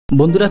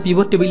বন্ধুরা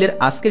পিভট টেবিলের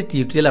আজকের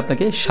টিউটোরিয়াল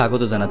আপনাকে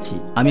স্বাগত জানাচ্ছি।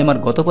 আমি আমার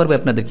গত পর্বে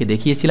আপনাদেরকে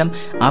দেখিয়েছিলাম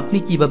আপনি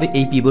কিভাবে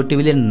এই পিভট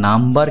টেবিলের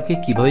নাম্বারকে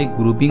কিভাবে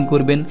গ্রুপিং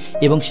করবেন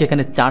এবং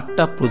সেখানে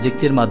চারটা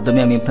প্রজেক্টের মাধ্যমে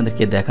আমি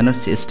আপনাদেরকে দেখানোর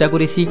চেষ্টা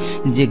করেছি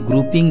যে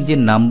গ্রুপিং যে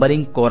নাম্বারিং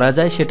করা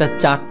যায় সেটা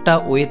চারটা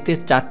ওয়েতে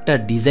চারটা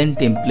ডিজাইন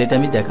টেমপ্লেট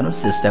আমি দেখানোর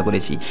চেষ্টা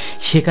করেছি।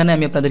 সেখানে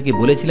আমি আপনাদেরকে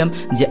বলেছিলাম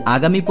যে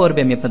আগামী পর্বে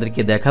আমি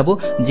আপনাদেরকে দেখাবো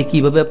যে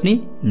কিভাবে আপনি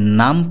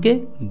নামকে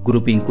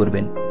গ্রুপিং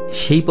করবেন।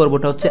 সেই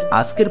পর্বটা হচ্ছে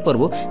আজকের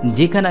পর্ব,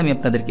 যেখানে আমি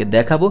আপনাদেরকে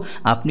দেখাবো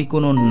আপনি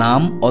কোনো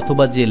নাম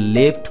অথবা যে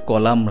লেফট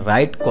কলাম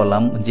রাইট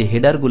কলাম যে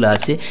হেডারগুলো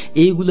আছে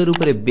এইগুলোর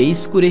উপরে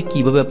বেস করে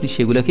কিভাবে আপনি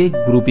সেগুলোকে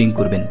গ্রুপিং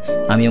করবেন।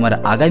 আমি আমার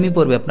আগামী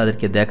পর্বে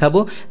আপনাদেরকে দেখাবো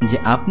যে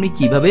আপনি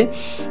কিভাবে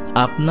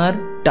আপনার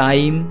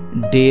time,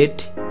 date,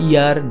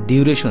 year,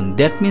 duration,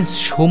 that means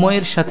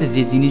সময়ের সাথে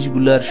যে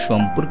জিনিসগুলোর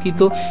সম্পর্কিত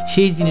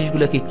সেই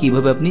জিনিসগুলোকে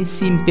কিভাবে আপনি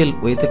সিম্পল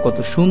ওয়েতে কত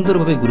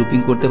সুন্দরভাবে গ্রুপিং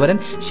করতে পারেন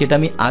সেটা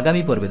আমি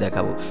আগামী পর্বে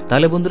দেখাবো।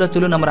 তাহলে বন্ধুরা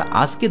চলুন আমরা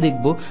আজকে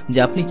দেখব যে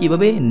আপনি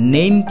কিভাবে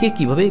নেমকে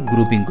কিভাবে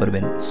গ্রুপিং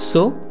করবেন।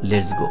 So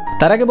let's go.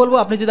 তার আগে বলবো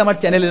আপনি যদি আমার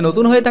চ্যানেলে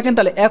নতুন হয়ে থাকেন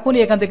তাহলে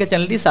এখনই এখান থেকে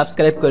চ্যানেলটি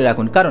সাবস্ক্রাইব করে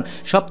রাখুন, কারণ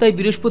সপ্তাহে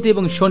বৃহস্পতি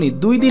এবং শনি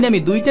 2 দিন আমি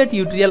 2টা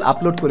টিউটোরিয়াল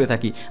আপলোড করে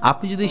থাকি।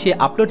 আপনি যদি সেই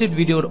আপলোডেড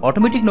ভিডিওর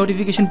অটোমেটিক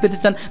নোটিফিকেশন পেতে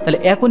চান তাহলে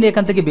এখনই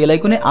এখান থেকে বেল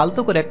আইকনে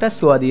আলতো করে একটা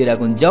সোয়া দিয়ে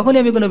রাখুন।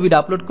 যখনই আমি কোনো ভিডিও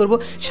আপলোড করব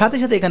সাথে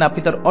সাথে এখানে আপনি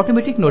তার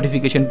অটোমেটিক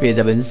নোটিফিকেশন পেয়ে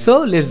যাবেন। So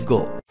let's go.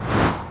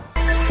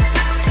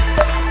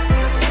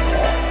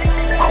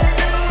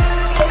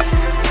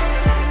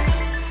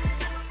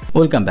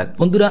 Welcome back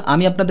বন্ধুরা।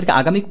 আমি আপনাদেরকে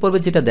আগামী পর্বে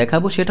যেটা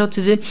দেখাবো সেটা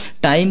হচ্ছে যে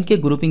টাইমকে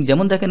গ্রুপিং।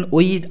 যেমন দেখেন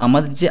ওই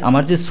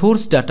আমার যে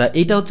সোর্স ডাটা,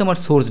 এইটা হচ্ছে আমার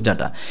সোর্স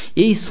ডাটা।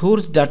 এই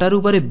সোর্স ডাটার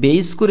উপরে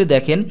বেস করে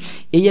দেখেন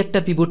এই একটা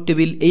পিভট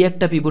টেবিল, এই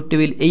একটা পিভট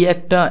টেবিল, এই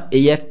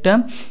একটা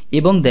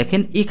এবং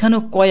দেখেন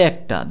এখানেও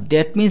কয়েকটা,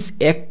 দ্যাট মিন্স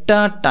একটা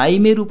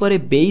টাইমের উপরে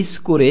বেস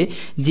করে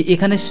যে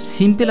এখানে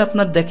সিম্পল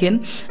আপনার দেখেন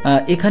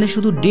এখানে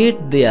শুধু ডেট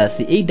দেয়া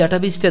আছে, এই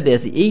ডাটাবেসটা দেয়া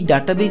আছে। এই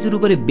ডাটাবেসের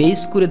উপরে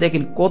বেস করে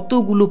দেখেন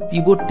কতগুলো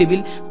পিভট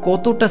টেবিল,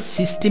 কতটা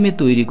সিস্টেম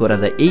তৈরি করা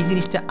যায়। এই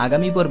জিনিসটা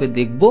আগামী পর্বে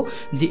দেখব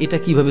যে এটা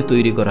কিভাবে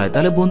তৈরি করা হয়।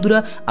 তাহলে বন্ধুরা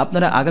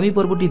আপনারা আগামী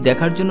পর্বটি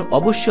দেখার জন্য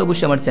অবশ্যই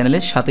আমার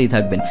চ্যানেলের সাথেই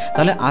থাকবেন।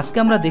 তাহলে আজকে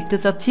আমরা দেখতে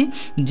চাচ্ছি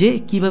যে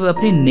কিভাবে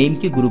আপনি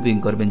নেমকে গ্রুপিং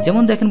করবেন।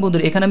 যেমন দেখেন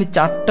বন্ধুরা এখানে আমি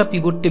চারটা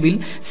পিভট টেবিল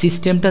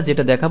সিস্টেমটা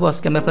যেটা দেখাবো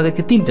আজকে আমি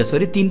আপনাদেরকে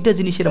তিনটা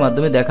জিনিসের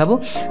মাধ্যমে দেখাবো।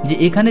 যে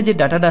এখানে যে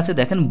ডাটাটা আছে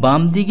দেখেন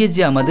বাম দিকে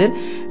যে আমাদের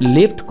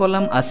লেফট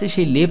কলাম আছে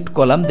সেই লেফট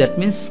কলাম, দ্যাট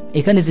মিন্স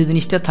এখানে যে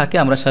জিনিসটা থাকে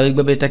আমরা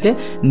স্বাভাবিকভাবে এটাকে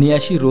নিয়ে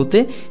আসি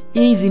রোতে।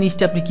 এই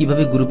জিনিসটা আপনি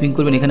কিভাবে গ্রুপিং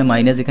করবেন, এখানে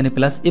মাইনাস এখানে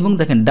প্লাস। এবং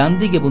দেখেন ডান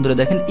দিকে বন্ধুরা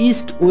দেখেন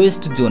ইস্ট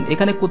ওয়েস্ট জোন,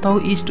 এখানে কোথাও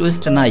ইস্ট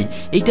ওয়েস্ট নাই,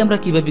 এইটা আমরা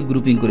কিভাবে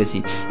গ্রুপিং করেছি।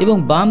 এবং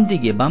বাম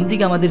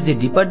দিকে আমাদের যে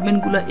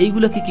ডিপার্টমেন্টগুলো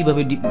এইগুলোকে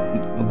কিভাবে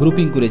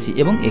গ্রুপিং করেছি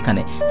এবং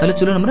এখানে। তাহলে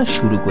চলুন আমরা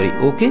শুরু করি।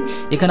 ওকে,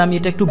 এখানে আমি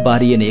এটা একটু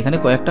বাড়িয়ে নিই, এখানে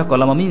কয়েকটা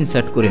কলাম আমি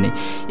ইনসার্ট করে নিই।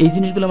 এই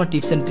জিনিসগুলো আমার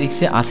টিপস অ্যান্ড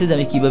ট্রিক্সে আসে যে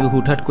আমি কীভাবে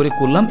হুটহাট করে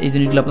করলাম, এই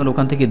জিনিসগুলো আপনারা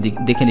ওখান থেকে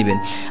দেখে নেবেন।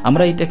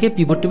 আমরা এটাকে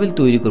পিভট টেবিল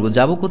তৈরি করব।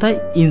 যাব কোথায়?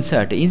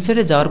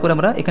 ইনসার্টে যাওয়ার পর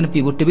আমরা এখানে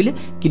পিভট টেবিলে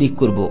ক্লিক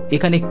করব।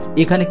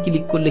 এখানে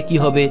ক্লিক করলে কি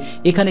হবে,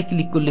 এখানে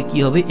ক্লিক করলে কি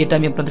হবে, এটা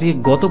আমি আপনাদেরকে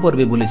গত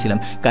পর্বে বলেছিলাম।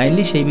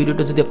 কাইন্ডলি সেই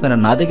ভিডিওটা যদি আপনারা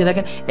না দেখে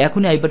থাকেন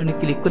এখনই আই বাটনে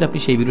ক্লিক করে আপনি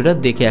সেই ভিডিওটা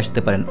দেখে আসতে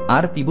পারেন।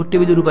 আর পিভট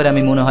টেবিলের উপরে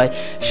আমি মনে হয়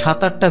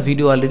 7-8টা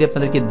ভিডিও অলরেডি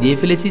আপনাদেরকে দিয়ে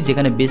ফেলেছি,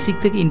 যেখানে বেসিক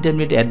থেকে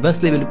ইন্টারমিডিয়েট অ্যাডভান্স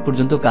লেভেল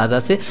পর্যন্ত কাজ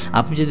আছে।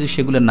 আপনি যদি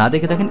সেগুলো না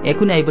দেখে থাকেন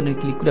এখনই আই বাটনে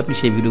ক্লিক করে আপনি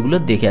সেই ভিডিওগুলো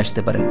দেখে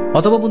আসতে পারেন।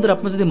 অথবা বন্ধুরা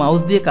আপনারা যদি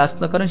মাউস দিয়ে কাজ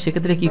না করেন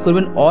সেক্ষেত্রে কি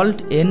করবেন,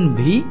 Alt+N+V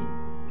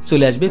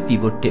চলে আসবে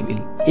পিভট টেবিল।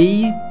 এই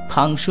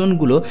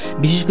ফাংশনগুলো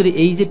বিশেষ করে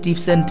এই যে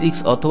টিপস অ্যান্ড ট্রিক্স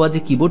অথবা যে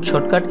কিবোর্ড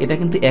শর্টকাট, এটা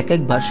কিন্তু এক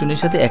ভার্সনের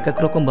সাথে এক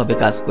রকমভাবে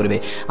কাজ করবে।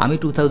 আমি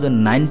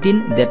 2019,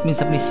 দ্যাট মিনস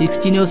আপনি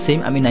 16এও সেম,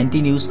 আমি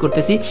 19 ইউজ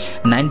করতেছি।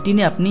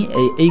 19-এ আপনি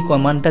এই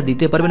কমান্ডটা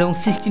দিতে পারবেন এবং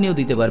 16এও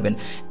দিতে পারবেন।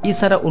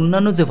 এছাড়া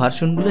অন্যান্য যে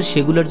ভার্সনগুলো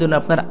সেগুলোর জন্য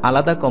আপনার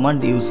আলাদা কমান্ড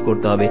ইউজ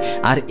করতে হবে।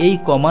 আর এই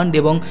কমান্ড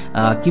এবং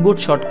কিবোর্ড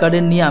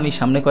শর্টকাটের নিয়ে আমি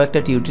সামনে কয়েকটা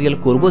টিউটোরিয়াল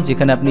করব,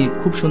 যেখানে আপনি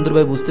খুব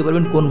সুন্দরভাবে বুঝতে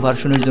পারবেন কোন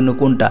ভার্সনের জন্য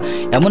কোনটা।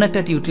 এমন একটা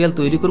টিউটোরিয়াল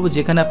তৈরি করব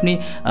যেখানে আপনি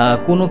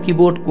কোনো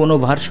কিবোর্ড, কোনো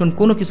ভার্সন,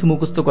 কোনো কিছু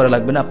মুখস্থ করা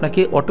লাগবে না, আপনাকে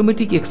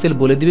অটোমেটিক এক্সেল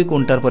বলে দিবে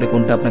কোনটার পরে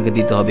কোনটা আপনাকে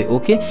দিতে হবে।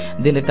 ওকে,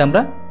 দেন এটা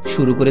আমরা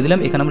শুরু করে দিলাম।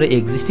 এখানে আমরা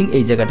এক্সিস্টিং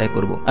এই জায়গাটায়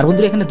করব। আর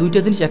বন্ধুরা এখানে দুইটা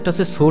জিনিস, একটা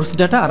হচ্ছে সোর্স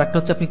ডাটা আর একটা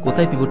হচ্ছে আপনি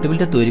কোথায় পিভট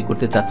টেবিলটা তৈরি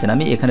করতে চাচ্ছেন।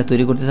 আমি এখানে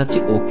তৈরি করতে চাচ্ছি।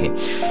 ওকে,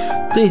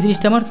 তো এই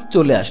জিনিসটা আমার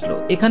চলে আসলো।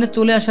 এখানে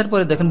চলে আসার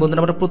পরে দেখেন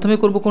বন্ধুরা আমরা প্রথমে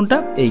করব কোনটা,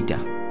 এইটা।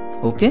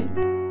 ওকে,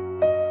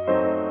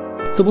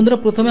 তো বন্ধুরা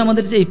প্রথমে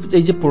আমাদের যে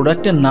এই যে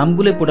প্রোডাক্টের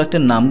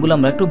নামগুলো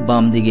আমরা একটু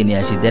বাম দিকে নিয়ে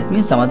আসি, দ্যাট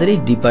মিনস আমাদের এই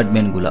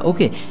ডিপার্টমেন্টগুলো।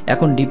 ওকে,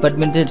 এখন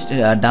ডিপার্টমেন্টের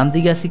ডান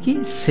দিকে আসি কি,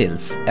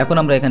 সেলস। এখন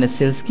আমরা এখানে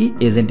সেলস কি,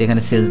 এজেন্ট,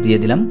 এখানে সেলস দিয়ে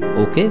দিলাম।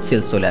 ওকে,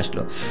 সেলস চলে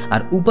আসলো।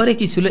 আর উপরে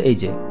কি ছিল, এই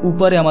যে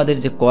উপরে আমাদের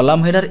যে কলাম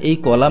হেডার, এই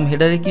কলাম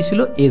হেডারে কি ছিল,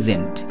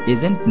 এজেন্ট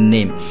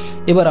নেম।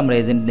 এবার আমরা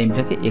এজেন্ট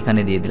নেমটাকে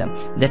এখানে দিয়ে দিলাম।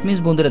 দ্যাট মিনস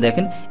বন্ধুরা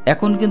দেখেন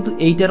এখন কিন্তু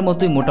এইটার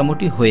মতোই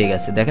মোটামুটি হয়ে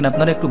গেছে। দেখেন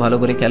আপনারা একটু ভালো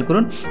করে খেয়াল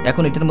করুন,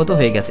 এখন এটার মতো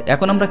হয়ে গেছে।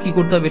 এখন আমরা কি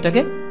করতে হবে,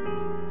 এটাকে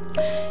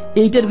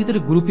এইটার ভিতরে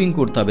গ্রুপিং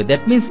করতে হবে।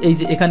 দ্যাট মিনস এই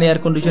যে এখানে এয়ার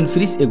কন্ডিশন,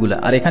 ফ্রিজ এগুলা,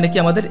 আর এখানে কি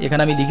আমাদের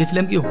এখানে আমি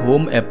লিখেছিলাম কি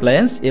হোম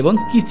অ্যাপ্লায়েন্স এবং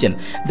কিচেন।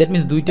 দ্যাট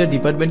মিনস দুইটা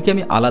ডিপার্টমেন্টকে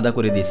আমি আলাদা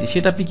করে দিয়েছি।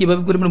 সেটা আপনি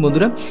কীভাবে করবেন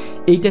বন্ধুরা,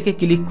 এইটাকে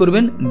ক্লিক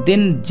করবেন,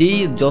 দেন যেই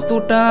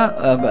যতটা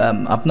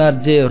আপনার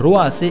যে রো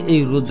আছে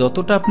এই রো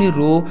যতটা আপনি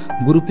রো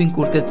গ্রুপিং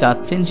করতে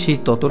চাচ্ছেন সেই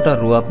ততটা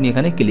রো আপনি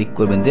এখানে ক্লিক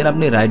করবেন, দেন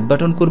আপনি রাইট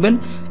বাটন করবেন,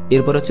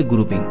 এরপর হচ্ছে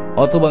গ্রুপিং।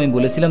 অথবা আমি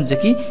বলেছিলাম যে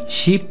কি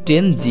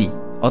Shift+G,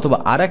 অথবা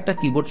আর একটা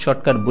কিবোর্ড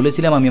শর্টকাট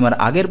বলেছিলাম আমি আমার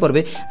আগের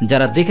পর্বে,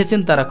 যারা দেখেছেন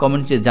তারা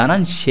কমেন্টে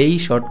জানান সেই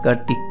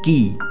শর্টকাটটি কি।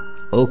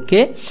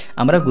 ওকে,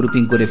 আমরা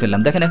গ্রুপিং করে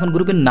ফেললাম। দেখেন এখন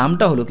গ্রুপের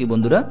নামটা হলো কি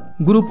বন্ধুরা,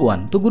 গ্রুপ 1।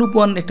 তো গ্রুপ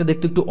 1 একটা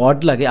দেখতে একটু অড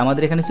লাগে,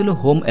 আমাদের এখানে ছিল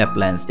হোম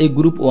অ্যাপ্লায়েন্স। এই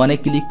গ্রুপ 1-এ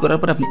ক্লিক করার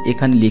পর আপনি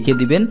এখানে লিখে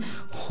দিবেন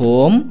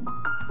হোম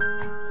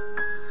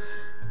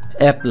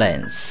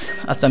অ্যাপ্লায়েন্স।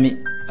 আচ্ছা, আমি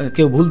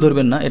কেউ ভুল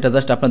ধরবেন না, এটা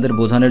জাস্ট আপনাদের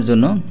বোঝানোর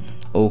জন্য।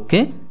 ওকে,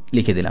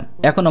 লিখে দিলাম।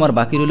 এখন আমার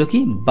বাকি রইল কি,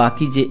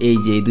 বাকি যে এই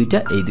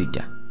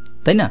দুইটা,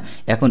 তাই না?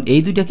 এখন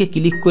এই দুইটাকে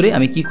ক্লিক করে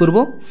আমি কি করব,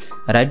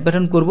 রাইট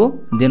বাটন করব,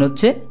 দেন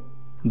হচ্ছে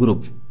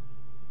গ্রুপ।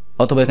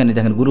 অথবা এখানে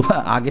দেখেন গ্রুপ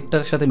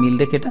আগেরটার সাথে মিল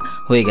রেখে এটা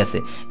হয়ে গেছে।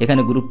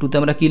 এখানে গ্রুপ 2-তে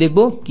আমরা কি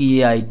লিখবো,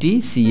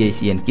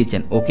 KITCHEN,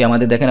 কিচেন। ওকে,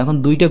 আমাদের দেখেন এখন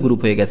দুইটা গ্রুপ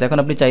হয়ে গেছে। এখন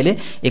আপনি চাইলে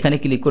এখানে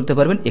ক্লিক করতে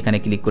পারবেন, এখানে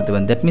ক্লিক করতে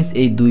পারবেন। দ্যাট মিনস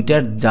এই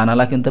দুইটার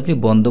জানালা কিন্তু আপনি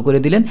বন্ধ করে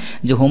দিলেন,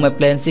 যে হোম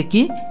অ্যাপ্লায়েন্সে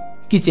কি,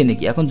 কিচেনে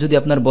কি। এখন যদি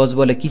আপনার বস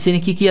বলে কিচেনে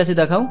কি কি আছে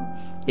দেখাও,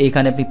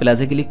 এইখানে আপনি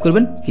প্লাসে ক্লিক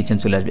করবেন, কিচেন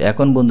চলে আসবে।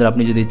 এখন বন্ধুরা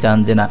আপনি যদি চান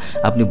যে না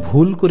আপনি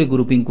ভুল করে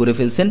গ্রুপিং করে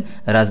ফেলছেন,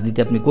 রাজনীতি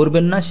আপনি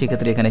করবেন না,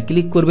 সেক্ষেত্রে এখানে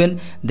ক্লিক করবেন,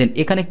 দেন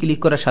এখানে ক্লিক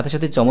করার সাথে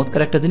সাথে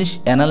চমৎকার একটা জিনিস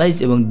অ্যানালাইজ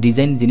এবং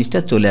ডিজাইন জিনিসটা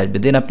চলে আসবে।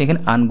 দেন আপনি এখানে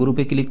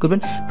আনগ্রুপে ক্লিক করবেন,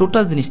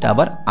 টোটাল জিনিসটা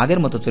আবার আগের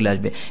মতো চলে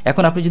আসবে।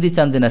 এখন আপনি যদি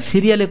চান যে না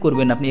সিরিয়ালে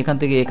করবেন, আপনি এখান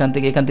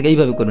থেকে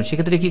এইভাবে করবেন,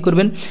 সেক্ষেত্রে কী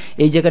করবেন,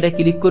 এই জায়গাটায়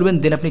ক্লিক করবেন,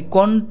 দেন আপনি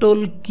কন্ট্রোল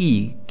কি,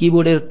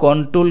 কিবোর্ডের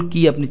কন্ট্রোল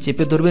কি আপনি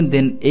চেপে ধরবেন,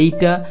 দেন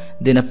এইটা,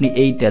 দেন আপনি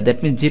এইটা, দ্যাট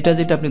মিনস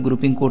যেটা আপনি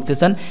গ্রুপিং করতে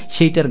চান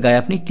সেইটার গায়ে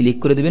আপনি ক্লিক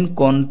করে দেবেন,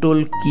 কন্ট্রোল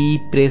কি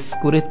প্রেস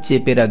করে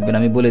চেপে রাখবেন,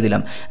 আমি বলে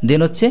দিলাম। দেন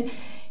হচ্ছে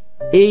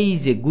এই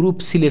যে গ্রুপ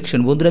সিলেকশন,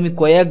 বন্ধুরা আমি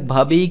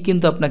কয়েকভাবেই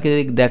কিন্তু আপনাকে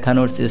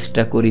দেখানোর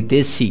চেষ্টা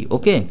করিতেছি।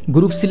 ওকে,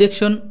 গ্রুপ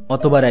সিলেকশন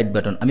অথবা রাইট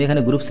বাটন, আমি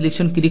এখানে গ্রুপ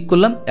সিলেকশন ক্লিক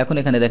করলাম। এখন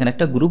এখানে দেখেন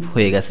একটা গ্রুপ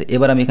হয়ে গেছে।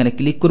 এবার আমি এখানে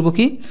ক্লিক করব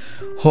কি,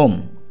 হোম।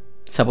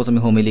 সাপোজ আমি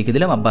হোমে লিখে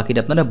দিলাম, আর বাকিটা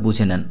আপনারা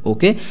বুঝে নেন।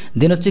 ওকে,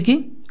 দেন হচ্ছে কি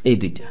এই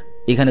দুইটা,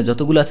 এখানে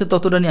যতগুলো আছে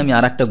ততটা নিয়ে আমি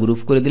আর একটা গ্রুপ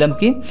করে দিলাম,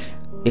 কি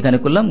এখানে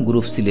করলাম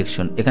গ্রুপ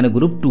সিলেকশন, এখানে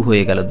গ্রুপ 2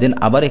 হয়ে গেল। দেন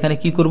আবার এখানে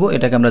কি করব,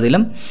 এটাকে আমরা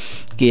দিলাম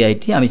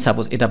KIT। আমি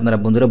সাপোজ এটা আপনারা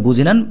বন্ধুরা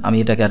বুঝে নেন, আমি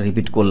এটাকে আর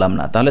রিপিট করলাম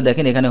না। তাহলে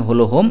দেখেন এখানে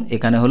হলো হোম,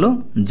 এখানে হলো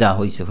যা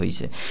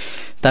হয়েছে।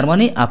 তার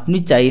মানে আপনি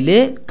চাইলে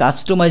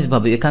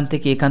কাস্টমাইজভাবে এখান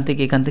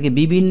থেকে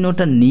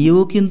বিভিন্নটা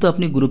নিয়েও কিন্তু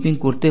আপনি গ্রুপিং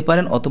করতে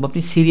পারেন, অথবা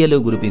আপনি সিরিয়ালেও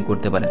গ্রুপিং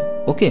করতে পারেন।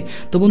 ওকে,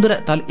 তো বন্ধুরা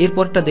তাহলে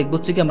এরপরটা দেখবো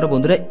হচ্ছে কি আমরা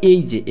বন্ধুরা এই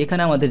যে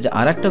এখানে আমাদের যে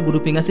আর একটা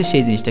গ্রুপিং আছে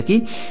সেই জিনিসটা কি,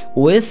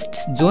 ওয়েস্ট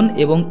জোন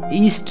এবং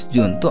ইস্ট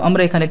জোন। তো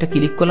আমরা এখানে একটা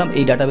ক্লিক করলাম,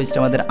 এই ডাটাবেসটা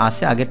আমাদের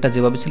আছে, আগেরটা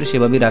যেভাবে ছিল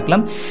সেভাবেই রাখলাম।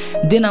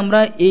 দেন আমরা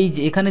এই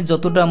যে এখানে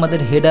যতটা আমাদের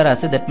হেডার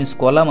আছে, দ্যাট মিনস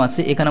কলাম আছে,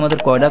 এখানে আমাদের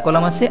কয়টা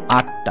কলাম আছে,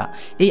 8টা।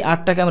 এই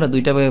 8টাকে আমরা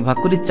দুইটা ভাগে ভাগ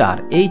করি 4,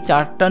 এই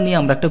 4টা নিয়ে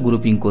আমরা একটা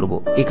গ্রুপিং করব।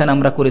 এখানে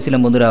আমরা করেছিলাম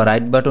বন্ধুরা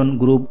রাইট বাটন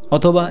গ্রুপ,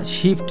 অথবা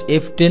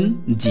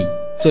Shift+F10G,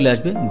 চলে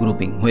আসবে,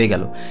 গ্রুপিং হয়ে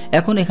গেল।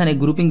 এখন এখানে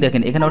গ্রুপিং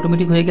দেখেন এখানে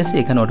অটোমেটিক হয়ে গেছে,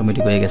 এখানে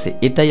অটোমেটিক হয়ে গেছে।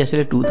 এটাই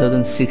আসলে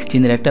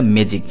 2016-এর একটা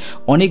ম্যাজিক।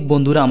 অনেক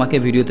বন্ধুরা আমাকে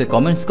ভিডিওতে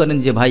কমেন্টস করেন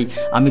যে ভাই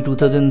আমি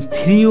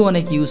 2003ও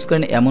অনেক ইউজ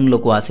করেন, এমন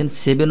লোকও আছেন,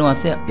 7ও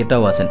আছে,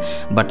 এটাও আছেন।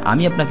 বাট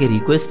আমি আপনাকে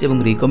রিকোয়েস্ট এবং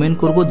রিকমেন্ড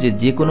করব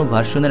যে কোনো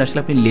ভার্সনের আসলে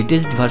আপনি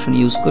লেটেস্ট ভার্সন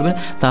ইউজ করবেন,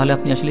 তাহলে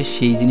আপনি আসলে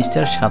সেই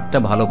জিনিসটার স্বাদটা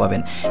ভালো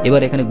পাবেন।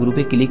 এবার এখানে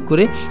গ্রুপে ক্লিক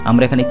করে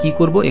আমরা এখানে কি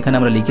করব, এখানে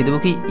আমরা লিখে দেবো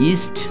কি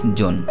ইস্ট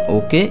জোন।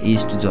 ওকে,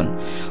 ইস্ট জোন।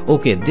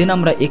 ওকে, দেন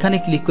আমরা এখানে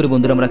ক্লিক করে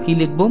বন্ধুরা আমরা কি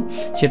লিখবো,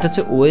 সেটা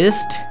হচ্ছে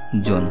ওয়েস্ট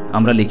জোন,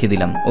 আমরা লিখে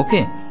দিলাম।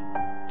 ওকে,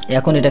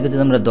 এখন এটাকে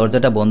যদি আমরা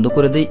দরজাটা বন্ধ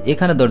করে দিই,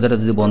 এখানে দরজাটা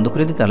যদি বন্ধ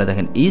করে দিই, তাহলে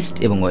দেখেন ইস্ট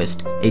এবং ওয়েস্ট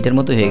এইটার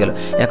মতো হয়ে গেল।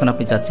 এখন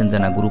আপনি চাচ্ছেন যে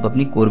না গ্রুপ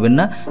আপনি করবেন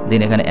না,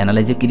 দেন এখানে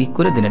অ্যানালাইজে ক্লিক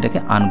করে দেন এটাকে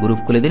আনগ্রুপ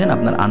করে দিলেন,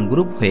 আপনার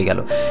আনগ্রুপ হয়ে গেল।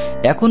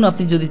 এখন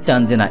আপনি যদি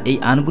চান যে না এই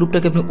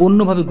আনগ্রুপটাকে আপনি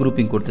অন্যভাবে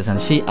গ্রুপিং করতে চান,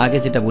 সেই আগে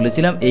যেটা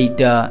বলেছিলাম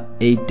এইটা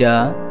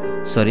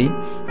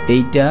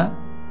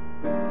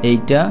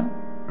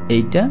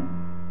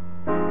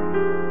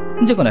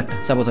যে কোনো একটা,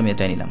 সাপোজ আমি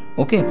এটাই নিলাম।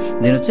 ওকে,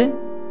 দেন হচ্ছে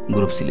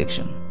গ্রুপ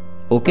সিলেকশন।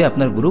 ওকে,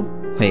 আপনার গ্রুপ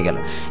হয়ে গেল।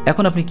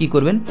 এখন আপনি কি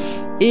করবেন,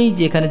 এই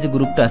যে এখানে যে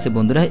গ্রুপটা আছে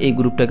বন্ধুরা, এই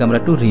গ্রুপটাকে আমরা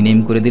একটু রিনেম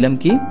করে দিলাম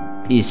কি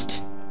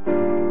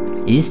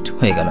ইস্ট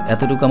হয়ে গেল।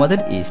 এতটুকু আমাদের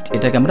ইস্ট,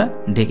 এটাকে আমরা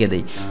ঢেকে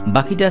দেই।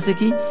 বাকিটা আছে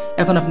কি,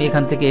 এখন আপনি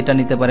এখান থেকে এটা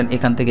নিতে পারেন,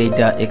 এখান থেকে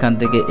এইটা, এখান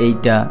থেকে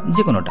এইটা,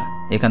 যে কোনোটা,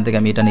 এখান থেকে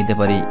আমি এটা নিতে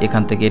পারি,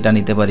 এখান থেকে এটা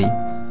নিতে পারি,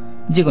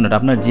 যে কোনোটা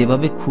আপনার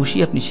যেভাবে খুশি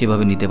আপনি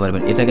সেভাবে নিতে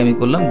পারবেন। এটাকে আমি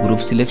করলাম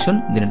গ্রুপ সিলেকশন,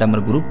 দেন এটা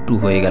আমার গ্রুপ 2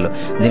 হয়ে গেল।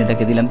 দেন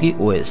এটাকে দিলাম কি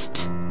ওয়েস্ট।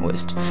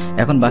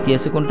 এখন বাকি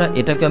আছে কোনটা,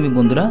 এটাকে আমি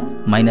বন্ধুরা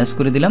মাইনাস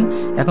করে দিলাম।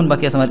 এখন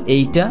বাকি আছে আমার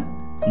এইটা,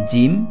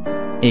 জিম,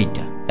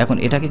 এইটা। এখন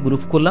এটাকে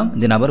গ্রুপ করলাম,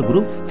 দেন আবার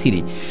গ্রুপ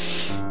 3।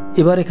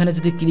 এবার এখানে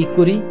যদি ক্লিক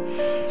করি,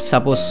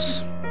 সাপোজ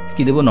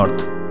কি দেবো, নর্থ।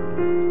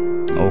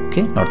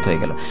 ওকে, নর্থ হয়ে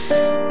গেল।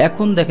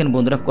 এখন দেখেন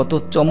বন্ধুরা কত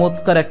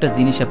চমৎকার একটা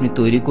জিনিস আপনি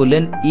তৈরি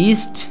করলেন,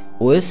 ইস্ট,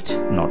 ওয়েস্ট,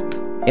 নর্থ।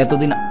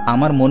 এতদিন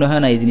আমার মনে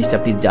হয় না এই জিনিসটা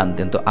আপনি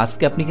জানতেন। তো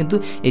আজকে আপনি কিন্তু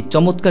এই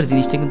চমৎকার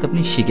জিনিসটা কিন্তু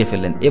আপনি শিখে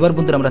ফেললেন। এবার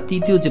বন্ধুরা আমরা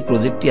তৃতীয় যে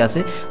প্রজেক্টটি আছে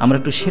আমরা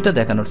একটু সেটা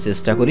দেখানোর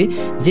চেষ্টা করি,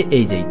 যে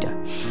এই যে এইটা।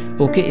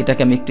 ওকে,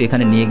 এটাকে আমি একটু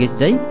এখানে নিয়ে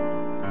যাই,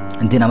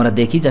 দেন আমরা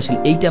দেখি যে আসলে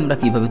এইটা আমরা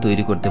কীভাবে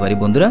তৈরি করতে পারি।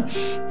 বন্ধুরা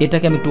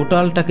এটাকে আমি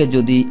টোটালটাকে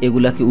যদি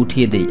এগুলাকে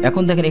উঠিয়ে দেই,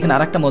 এখন দেখেন এখানে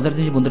আরেকটা মজার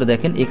জিনিস বন্ধুরা,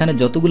 দেখেন এখানে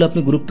যতগুলো আপনি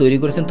গ্রুপ তৈরি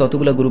করেছেন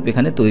ততগুলো গ্রুপ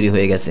এখানে তৈরি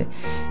হয়ে গেছে।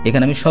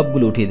 এখানে আমি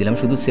সবগুলো উঠিয়ে দিলাম,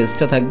 শুধু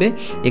সেলসটা থাকবে।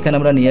 এখানে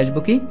আমরা নিয়ে আসবো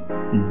কি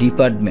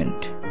ডিপার্টমেন্ট।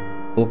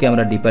 ওকে,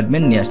 আমরা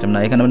ডিপার্টমেন্ট নিয়ে আসলাম না,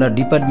 এখানে আমরা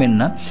ডিপার্টমেন্ট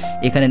না,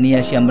 এখানে নিয়ে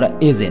আসি আমরা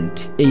এজেন্ট।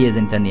 এই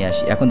এজেন্টটা নিয়ে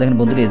আসি। এখন দেখেন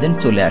বন্ধুরা এজেন্ট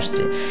চলে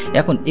আসছে।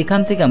 এখন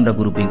এখান থেকে আমরা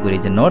গ্রুপিং করি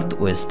যে নর্থ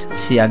ওয়েস্ট,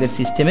 সে আগের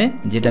সিস্টেমে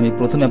যেটা আমি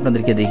প্রথমে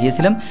আপনাদেরকে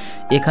দেখিয়েছিলাম।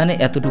 এখানে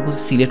এতটুকু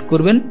সিলেক্ট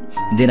করবেন,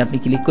 দেন আপনি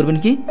ক্লিক করবেন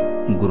কি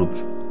গ্রুপ।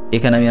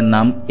 এখানে আমি আর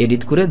নাম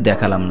এডিট করে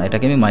দেখালাম না,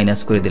 এটাকে আমি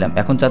মাইনাস করে দিলাম।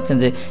 এখন চাচ্ছেন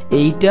যে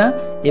এইটা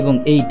এবং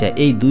এইটা,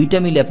 এই দুইটা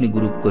মিলে আপনি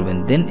গ্রুপ করবেন,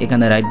 দেন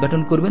এখানে রাইট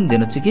বাটন করবেন, দেন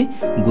হচ্ছে কি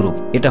গ্রুপ।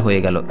 এটা হয়ে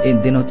গেল।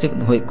 দেন হচ্ছে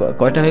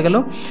কয়টা হয়ে গেল?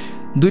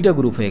 দুইটা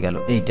গ্রুপ হয়ে গেল।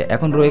 এইটা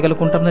এখন রয়ে গেল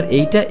কোনটা? আপনার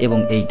এইটা এবং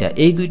এইটা,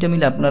 এই দুইটা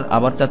মিলে আপনার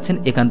আবার চাচ্ছেন,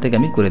 এখান থেকে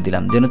আমি করে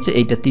দিলাম, দেন হচ্ছে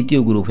এইটা তৃতীয়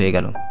গ্রুপ হয়ে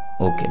গেল।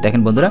 ওকে,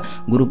 দেখেন বন্ধুরা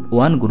group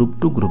 1, group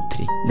 2, group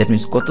 3, that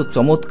means কত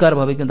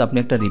চমৎকারভাবে কিন্তু আপনি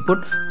একটা রিপোর্ট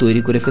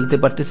তৈরি করে ফেলতে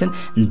পারতেছেন,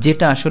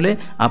 যেটা আসলে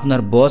আপনার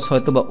বস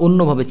হয়তো বা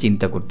অন্যভাবে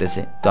চিন্তা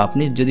করতেছে। তো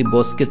আপনি যদি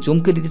বসকে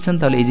চমকে দিতে চান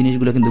তাহলে এই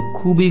জিনিসগুলো কিন্তু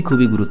খুবই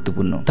খুবই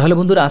গুরুত্বপূর্ণ। তাহলে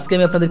বন্ধুরা আজকে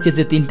আমি আপনাদেরকে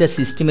যে 3টা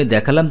সিস্টেমে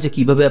দেখালাম যে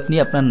কিভাবে আপনি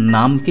আপনার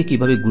নামকে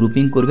কিভাবে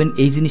গ্রুপিং করবেন,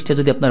 এই জিনিসটা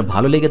যদি আপনার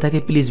ভালো লেগে থাকে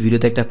প্লিজ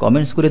ভিডিওতে একটা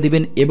কমেন্টস করে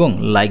দিবেন এবং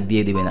লাইক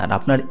দিয়ে দিবেন। আর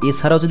আপনার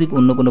এছাড়াও যদি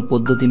অন্য কোনো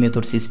পদ্ধতি,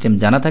 মেথড, সিস্টেম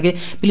জানা থাকে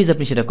প্লিজ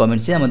আপনি সেটা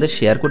কমেন্টসে আমাদের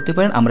শেয়ার করতে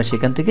পারেন, আমরা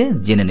সেখান থেকে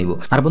জেনে নেব।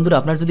 আর বন্ধুরা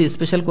আপনার যদি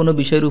স্পেশাল কোনো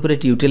বিষয়ের উপরে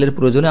টিউটোরিয়ালের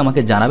প্রয়োজনে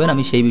আমাকে জানাবেন,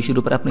 আমি সেই বিষয়ের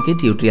উপরে আপনাকে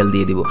টিউটোরিয়াল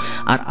দিয়ে দিব।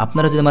 আর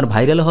আপনারা যদি আমার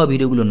ভাইরাল হওয়া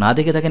ভিডিওগুলো না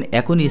দেখে থাকেন,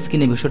 এখনই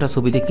স্ক্রিনে বিষয়টা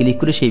ছবিতে ক্লিক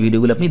করে সেই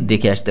ভিডিওগুলো আপনি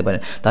দেখে আসতে পারেন।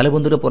 তাহলে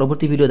বন্ধুরা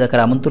পরবর্তী ভিডিও দেখার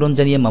আমন্ত্রণ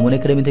জানিয়ে মামুন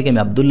একাডেমি থেকে আমি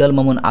আব্দুল্লাহ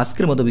মামুন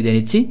আজকের মতো বিদায়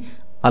নিচ্ছি।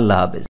 আল্লাহ হাফেজ।